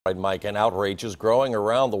Right, Mike, an outrage is growing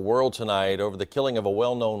around the world tonight over the killing of a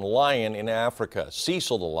well-known lion in Africa.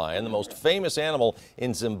 Cecil the lion, the most famous animal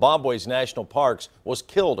in Zimbabwe's national parks, was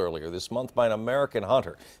killed earlier this month by an American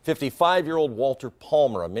hunter. 55-year-old Walter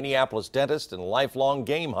Palmer, a Minneapolis dentist and lifelong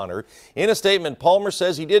game hunter. In a statement, Palmer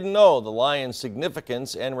says he didn't know the lion's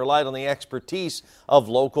significance and relied on the expertise of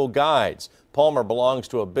local guides. Palmer belongs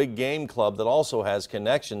to a big game club that also has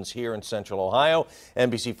connections here in Central Ohio.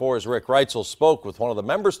 NBC4's Rick Reitzel spoke with one of the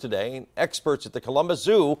members today and experts at the Columbus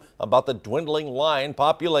Zoo about the dwindling lion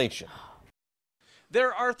population.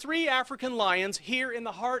 There are 3 African lions here in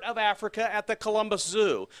the heart of Africa at the Columbus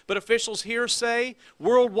Zoo, but officials here say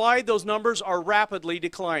worldwide those numbers are rapidly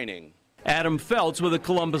declining. Adam Feltz with the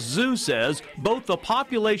Columbus Zoo says both the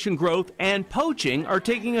population growth and poaching are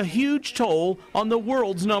taking a huge toll on the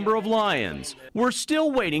world's number of lions. We're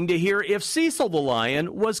still waiting to hear if Cecil the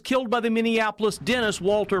lion was killed by the Minneapolis dentist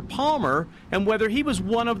Walter Palmer and whether he was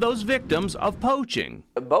one of those victims of poaching.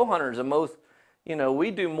 Bow hunters are most,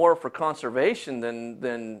 we do more for conservation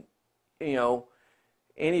than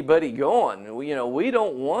anybody going. We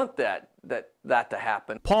don't want that to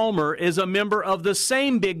happen. Palmer is a member of the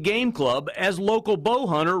same big game club as local bow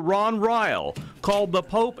hunter Ron Ryle, called the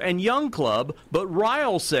Pope and Young Club, but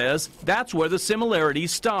Ryle says that's where the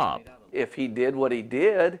similarities stop. If he did what he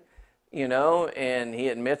did, and he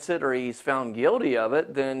admits it or he's found guilty of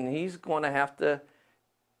it, then he's going to have to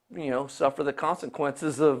suffer the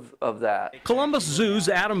consequences of that. Columbus Zoo's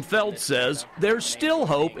Adam Feltz says there's still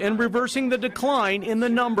hope in reversing the decline in the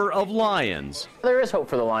number of lions. There is hope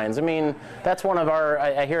for the lions. I mean, that's one of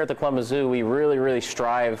our, here at the Columbus Zoo, we really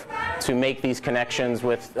strive to make these connections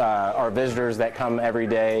with our visitors that come every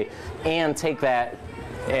day and take that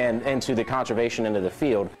and into the conservation into the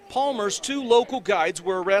field. Palmer's 2 local guides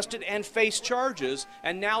were arrested and face charges,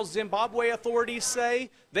 and now Zimbabwe authorities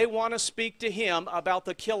say they want to speak to him about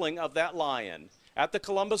the killing of that lion. At the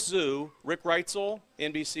Columbus Zoo, Rick Reitzel,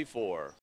 NBC4.